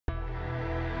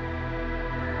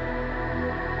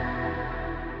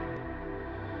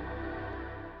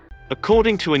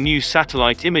According to a new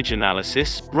satellite image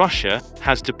analysis, Russia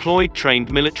has deployed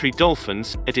trained military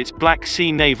dolphins at its Black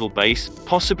Sea naval base,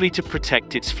 possibly to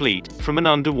protect its fleet from an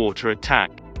underwater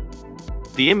attack.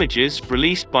 The images,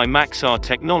 released by Maxar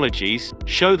Technologies,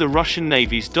 show the Russian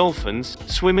Navy's dolphins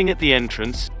swimming at the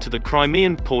entrance to the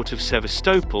Crimean port of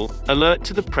Sevastopol, alert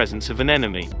to the presence of an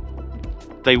enemy.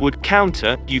 They would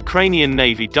counter Ukrainian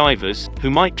Navy divers who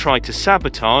might try to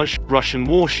sabotage Russian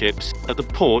warships at the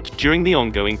port during the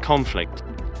ongoing conflict.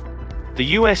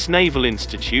 The US Naval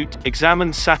Institute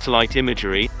examined satellite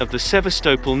imagery of the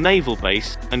Sevastopol naval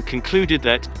base and concluded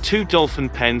that 2 dolphin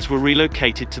pens were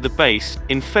relocated to the base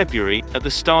in February at the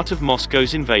start of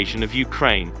Moscow's invasion of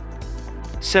Ukraine.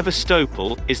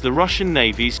 Sevastopol is the Russian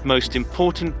Navy's most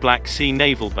important Black Sea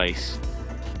naval base.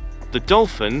 The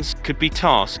dolphins could be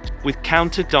tasked with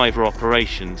counter-diver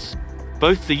operations.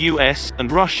 Both the US and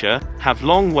Russia have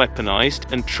long weaponized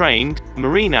and trained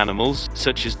marine animals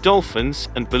such as dolphins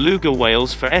and beluga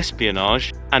whales for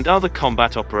espionage and other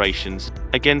combat operations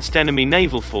against enemy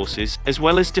naval forces, as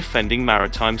well as defending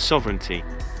maritime sovereignty.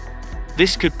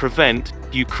 This could prevent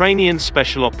Ukrainian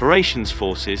Special Operations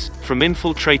Forces from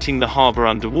infiltrating the harbor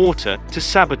underwater to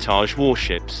sabotage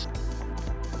warships.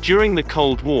 During the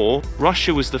Cold War,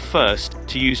 Russia was the first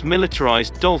to use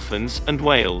militarized dolphins and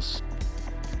whales.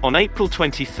 On April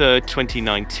 23,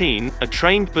 2019, a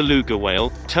trained beluga whale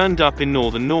turned up in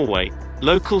northern Norway.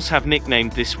 Locals have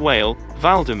nicknamed this whale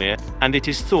Valdemir, and it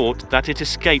is thought that it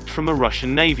escaped from a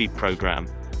Russian Navy program.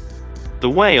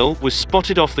 The whale was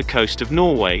spotted off the coast of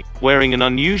Norway, wearing an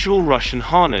unusual Russian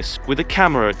harness with a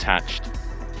camera attached.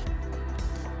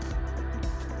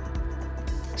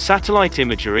 Satellite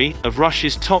imagery of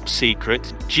Russia's top-secret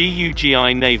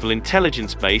GUGI naval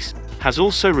intelligence base has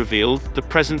also revealed the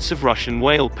presence of Russian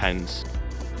whale pens.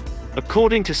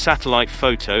 According to satellite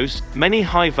photos, many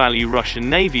high-value Russian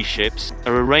Navy ships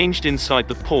are arranged inside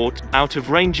the port, out of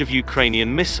range of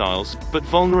Ukrainian missiles, but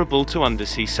vulnerable to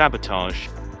undersea sabotage.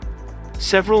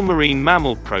 Several marine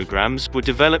mammal programs were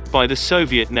developed by the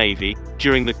Soviet Navy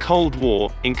during the Cold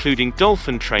War, including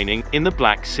dolphin training in the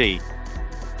Black Sea.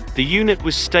 The unit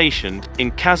was stationed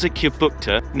in Kazakya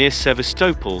Bukta, near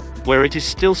Sevastopol, where it is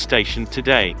still stationed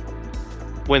today.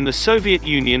 When the Soviet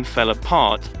Union fell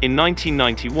apart in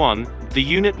 1991, the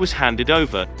unit was handed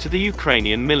over to the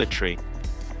Ukrainian military.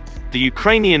 The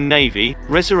Ukrainian Navy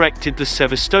resurrected the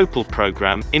Sevastopol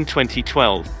program in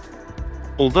 2012.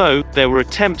 Although there were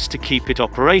attempts to keep it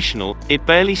operational, it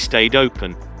barely stayed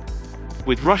open.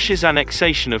 With Russia's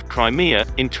annexation of Crimea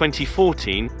in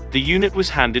 2014, the unit was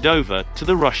handed over to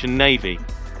the Russian Navy.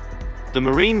 The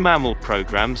marine mammal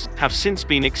programs have since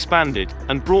been expanded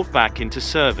and brought back into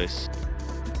service.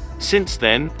 Since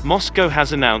then, Moscow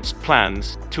has announced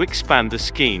plans to expand the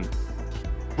scheme.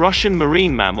 Russian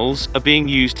marine mammals are being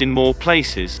used in more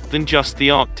places than just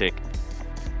the Arctic.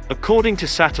 According to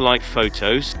satellite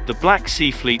photos, the Black Sea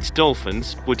Fleet's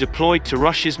dolphins were deployed to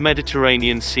Russia's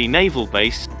Mediterranean Sea naval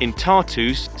base in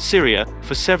Tartus, Syria,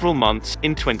 for several months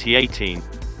in 2018.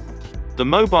 The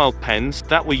mobile pens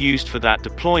that were used for that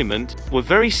deployment were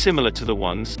very similar to the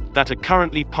ones that are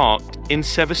currently parked in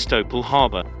Sevastopol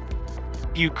harbor.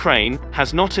 Ukraine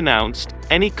has not announced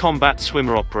any combat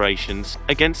swimmer operations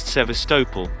against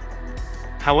Sevastopol.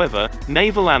 However,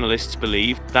 naval analysts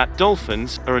believe that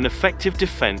dolphins are an effective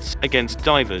defense against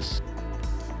divers.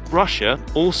 Russia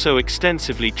also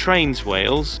extensively trains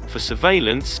whales for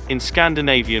surveillance in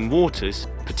Scandinavian waters,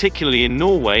 particularly in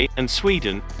Norway and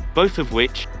Sweden, both of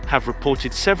which have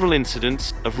reported several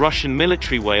incidents of Russian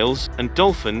military whales and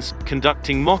dolphins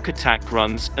conducting mock attack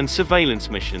runs and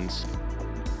surveillance missions.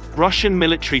 Russian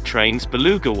military trains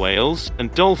beluga whales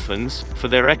and dolphins for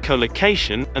their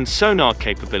echolocation and sonar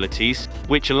capabilities,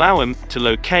 which allow them to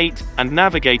locate and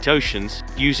navigate oceans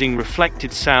using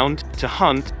reflected sound to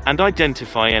hunt and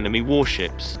identify enemy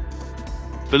warships.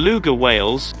 Beluga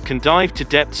whales can dive to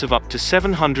depths of up to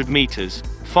 700 meters,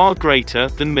 far greater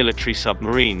than military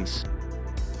submarines.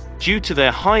 Due to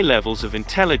their high levels of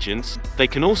intelligence, they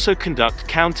can also conduct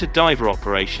counter-diver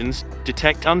operations,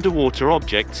 detect underwater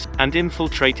objects, and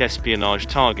infiltrate espionage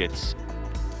targets.